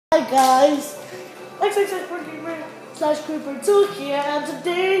guys, XXXPro/Creeper2 here, and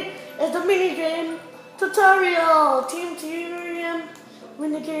today is the minigame tutorial. Team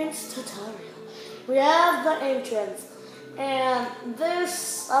Minigames tutorial. We have the entrance, and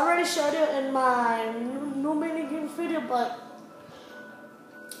this I already showed you in my new minigames video, but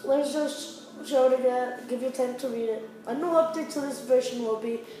let's just show it again, give you time to read it. A new update to this version will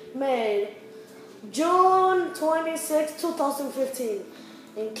be made June 26, 2015,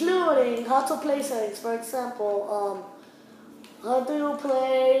 including how to play settings. For example, how do you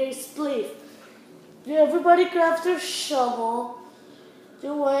play spleef? Everybody grabs their shovel.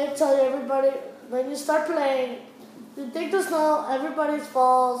 You wait till everybody, when you start playing, you dig the snow, everybody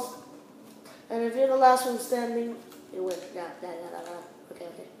falls, and if you're the last one standing, you win. Yeah. Okay.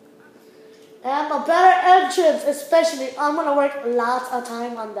 And a better entrance, especially. I'm gonna work lots of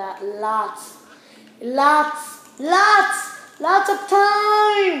time on that. Lots of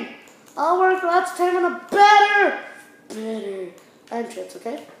time. I'll work lots of time on a better entrance,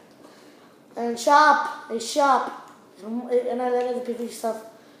 okay? And a shop, and I like the PvP stuff.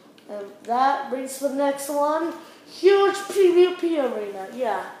 And that brings to the next one, huge PvP arena,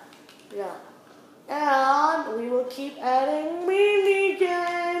 yeah. And we will keep adding mini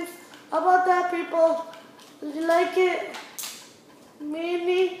games. How about that, people? Did you like it?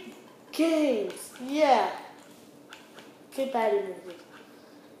 Mini games, yeah. Keep adding mini games.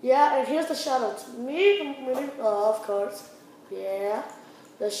 Yeah, and here's the shoutouts. Of course. Yeah,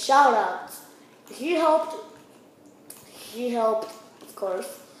 the shoutouts. He helped, of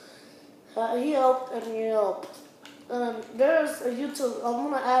course. He helped. There's a YouTube. I'm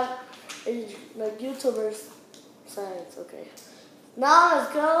gonna add like YouTubers sites. Okay. Now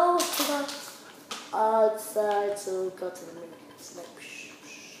let's go to the outside to go to the mini. Like,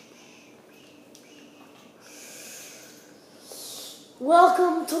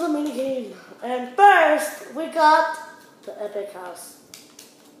 welcome to the mini game. And first we got the epic house.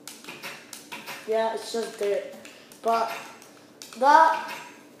 Yeah, it's just there. But that,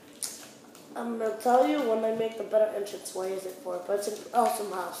 I'm gonna tell you when I make the better entrance why is it for. But it's an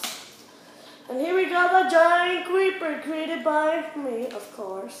awesome house. And here we got the giant creeper created by me, of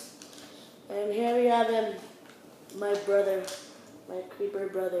course. And here we have him, my brother, my creeper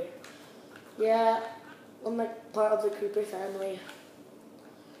brother. Yeah, I'm like part of the creeper family.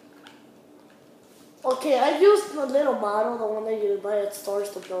 Okay, I used the little model, the one that you buy at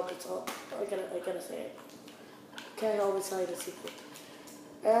stores to build it, so I gotta say it. Can't always tell you the secret.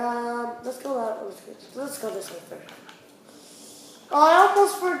 Let's go this way first. Oh, I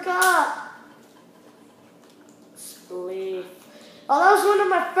almost forgot. Spleef. Oh, that was one of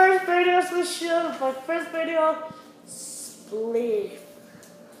my first videos we showed. My first video, Spleef.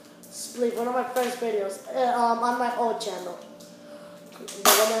 One of my first videos on my old channel.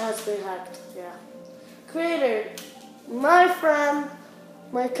 The one that has been hacked. Yeah. Creator, my friend,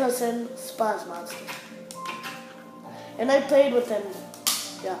 my cousin, Spaz Monster. And I played with him.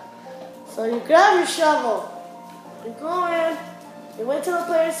 Yeah. So you grab your shovel, you go in, you wait till the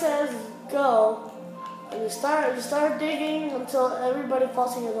player says go, and you start digging until everybody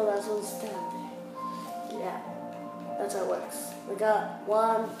falls and you're the last one standing. Yeah. That's how it works. We got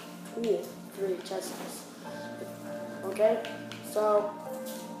 1, 2, 3 chests. Okay? So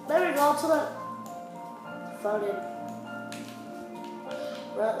there we go to the found it.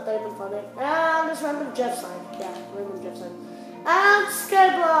 Diamond found it. And this random Jeff sign. Yeah, random Jeff sign. And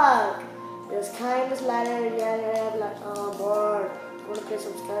Skyblock! This kind of ladder. Yeah, like, oh, bored. I want to play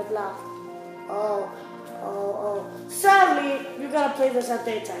some Skyblock. Oh. Sadly, you gotta play this at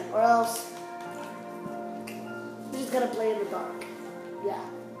daytime, or else you just gotta play in the dark. Yeah,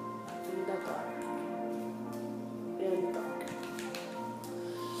 in the dark.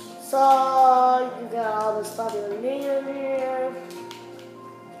 So you got all the stuff you need in here.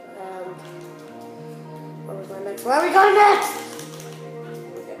 And where are we going next?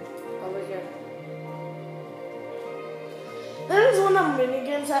 Okay, over here. There's one of the mini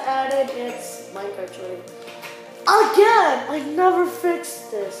games I added. It's Minecraft trading. Again, I never fixed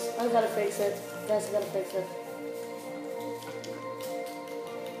this. I gotta fix it. Guys, I gotta fix it.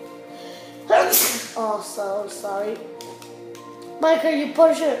 Oh, so sorry. Minecraft, you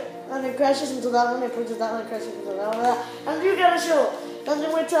push it. And it crashes into that one, it pushes that one, it crashes into that one, and you gotta show. And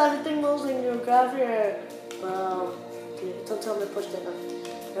then wait till everything moves and you grab your, don't tell me to push that down.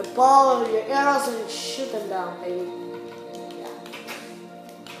 Your ball, your arrows, and you shoot them down, baby.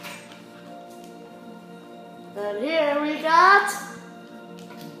 Yeah. And here we got,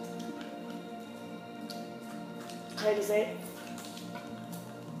 how do you say it?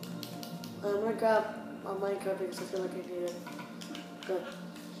 I'm gonna grab my Minecraft because I feel like I need it. Good.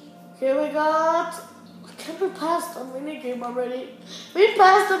 Here we got. Can we pass the minigame already? We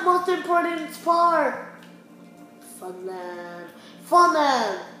passed the most important part. Funland.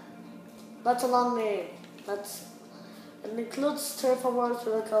 Funland. That's a long name. It includes turf awards,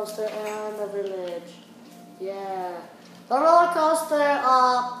 roller coaster, and a village. Yeah. The roller coaster.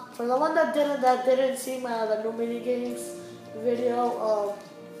 For the one that didn't see the new minigames video.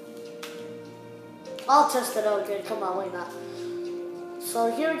 I'll test it out again. Come on, why not? So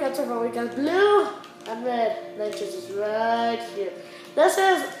here we got turf. We got blue and red. Legends is right here. This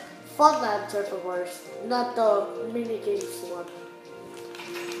is Funland Turf Wars, not the minigames one.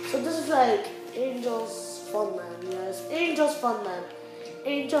 So this is like Angel's Funland. Yes, Angel's Funland.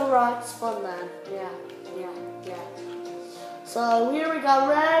 Angel Rock's Funland. Yeah. So here we got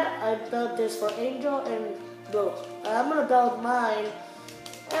red. I built this for Angel and blue. I'm gonna build mine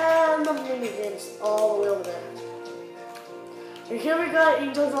and the minigames all the way over there. And here we got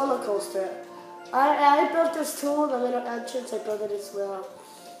Angel's roller coaster. I built this too, the little entrance. I built it as well.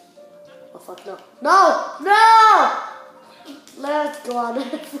 Oh fuck no! No! Let's go on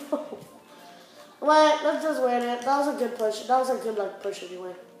it. Wait, let's just wait it. That was a good push. That was a good like push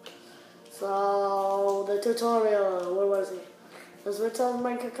anyway. So the tutorial, where was it? Let's wait till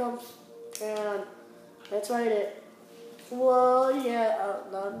Minecraft comes and let's write it. Whoa, yeah,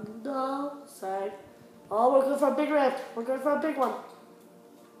 no, side. Oh, we're going for a big ramp. We're going for a big one.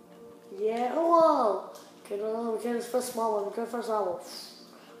 Yeah, whoa. Okay, no, we can't for a small one. We're going for a small one.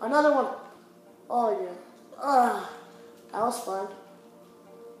 Another one. Oh, yeah. That was fun.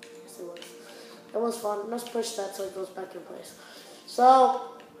 Yes, it was. It was fun. Let's push that so it goes back in place. So,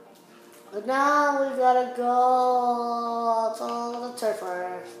 now we gotta go to the turf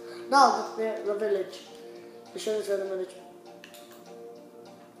first. No, the village. We should go to the village.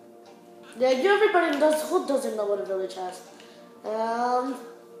 Yeah, everybody does. Who doesn't know what a village has?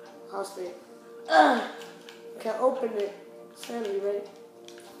 House name. Can't open it. Sadly, right?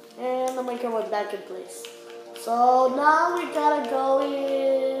 And the maker went back in place. So now we gotta go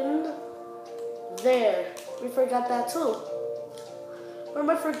in there. We forgot that too. Why am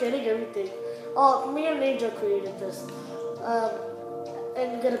I forgetting everything? Oh, me and Angel created this.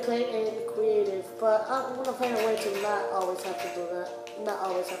 And you're gonna play in creative, but I'm gonna find a way to not always have to do that. Not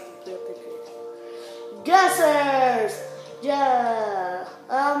always have to do the creative. Guessers! Yeah.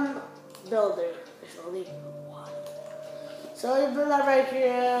 Builder. There's only one. So you build that right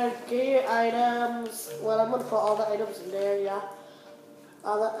here. Get your items. Well, I'm gonna put all the items in there. Yeah.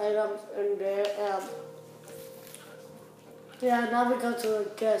 All the items in there. Yeah. Now we go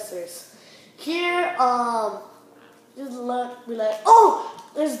to guessers. Here. Just look, be like, oh,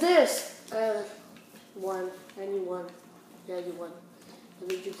 there's this. Won, and you won. Yeah, you won. And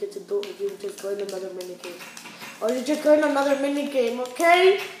then you get to do it. You just go in another minigame. Or you just go in another minigame,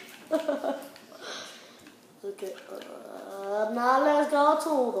 okay? Okay. Now let's go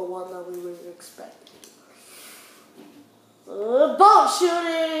to the one that we were expecting. Boat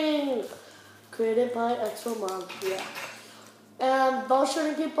shooting! Created by PuLsE-XprO Mom, yeah. And boat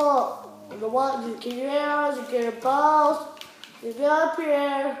shooting people. The one you get your arrows, you get your bows, you get up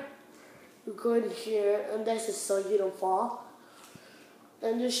here, you go in here, and this is so you don't fall.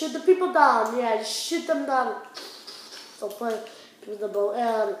 And you shoot the people down, yeah, you shoot them down. So play with the bow,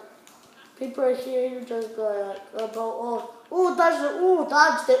 and people are here, you just go like, a bow, oh, dodge it, ooh,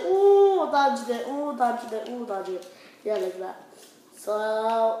 dodged it, ooh, dodged it, ooh, dodged it, ooh, dodged it. Yeah, like that.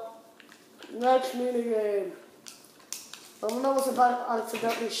 So, next minigame. I don't know what's about to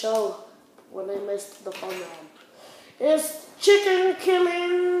accidentally show when I missed the fun round. It's chicken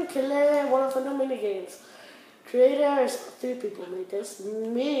killing, one of the new minigames. Creators, 3 people made this.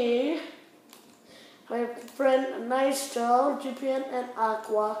 Me, my friend Nice Joe, GPN, and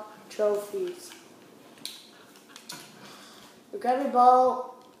Aqua Trophies. You grab your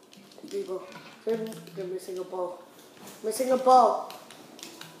ball. People, you're missing a ball. Missing a ball.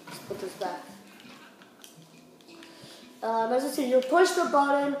 Let's put this back. As you see, you push the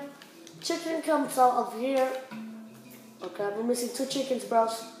button. Chicken comes out of here. Okay, we're missing 2 chickens,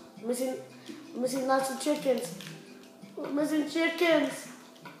 bros. Missing lots of chickens. We're missing chickens.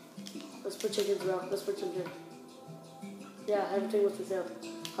 Let's put chickens, bro. Let's put chickens. Yeah, everything was fulfilled.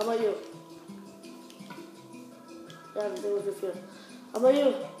 How about you? Yeah, everything was fulfilled. How about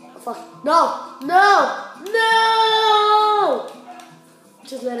you? Oh, fuck. No!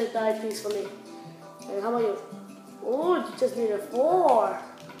 Just let it die peacefully. And how about you? Oh, you just need a 4.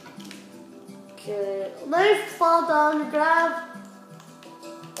 Okay, let it fall down, you grab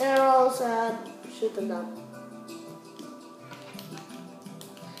arrows and shoot them down.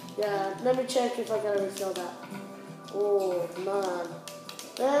 Yeah, let me check if I can refill that. Oh, man.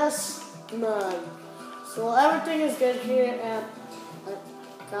 This, none. So everything is good here, and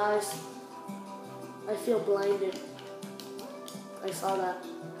guys, I feel blinded. I saw that.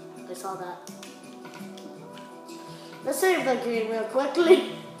 Let's save the game real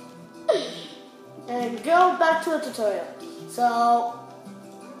quickly and go back to the tutorial. So,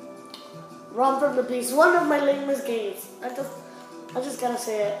 Run from the Beast, one of my lamest games. I just gotta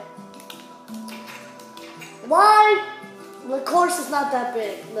say it. Why? The course is not that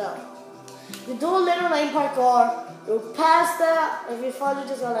big. No. You do a little lane parkour. You pass that. If you fall, you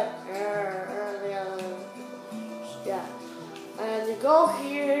just go like, yeah. And you go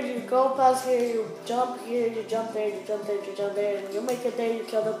here, you go past here, you jump here, you jump there, you jump there, you jump there, and you make it there, you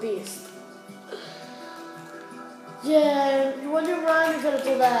kill the beast. Yeah, when you run, you gotta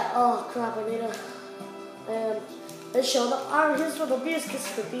do that. Oh crap, I need to. And let's show them. Alright, here's where the beast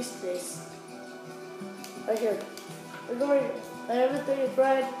gets the beast place. Right here. We're going, everything is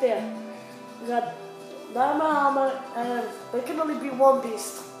right there. We got diamond helmet, and there can only be one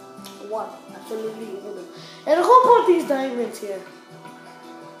beast. One, absolutely one. And who put these diamonds here?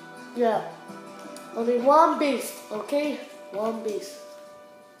 Yeah, only one beast, okay? One beast.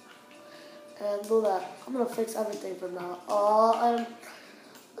 And do that. I'm gonna fix everything from now.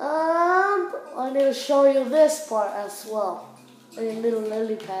 I need to show you this part as well. A little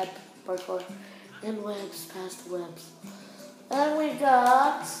lily pad parkour. And webs, past the webs. And we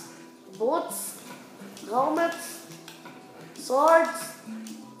got boots, helmets, swords,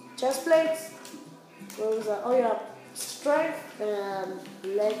 chest plates. What was that? Oh yeah, strength and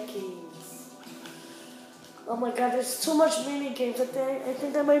leggings. Oh my god, there's too much mini games. I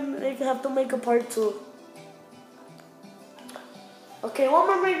think I might have to make a part 2. Okay, one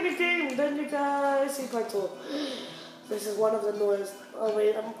more mini game, then you guys see part 2. This is one of the newest. Oh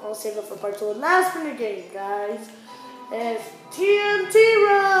wait, I'll save it for part 2. Last mini game, guys, is TNT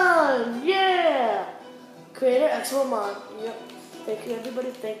Run. Yeah. Creator XPRO mod. Yep. Thank you, everybody.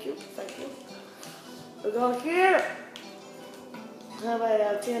 Thank you. We go here. Have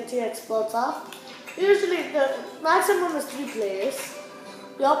a TNT explodes off. Usually the maximum is 3 players.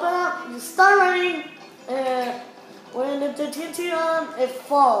 You open up, you start running, and when the TNT on, it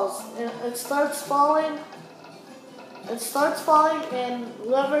falls. It starts falling. And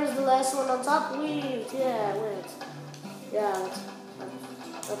whoever is the last one on top wins. Yeah, wins. Yeah,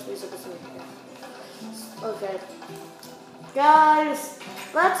 that's basically it. Yeah. Okay. Guys,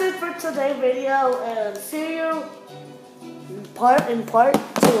 that's it for today's video, and see you in part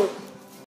 2.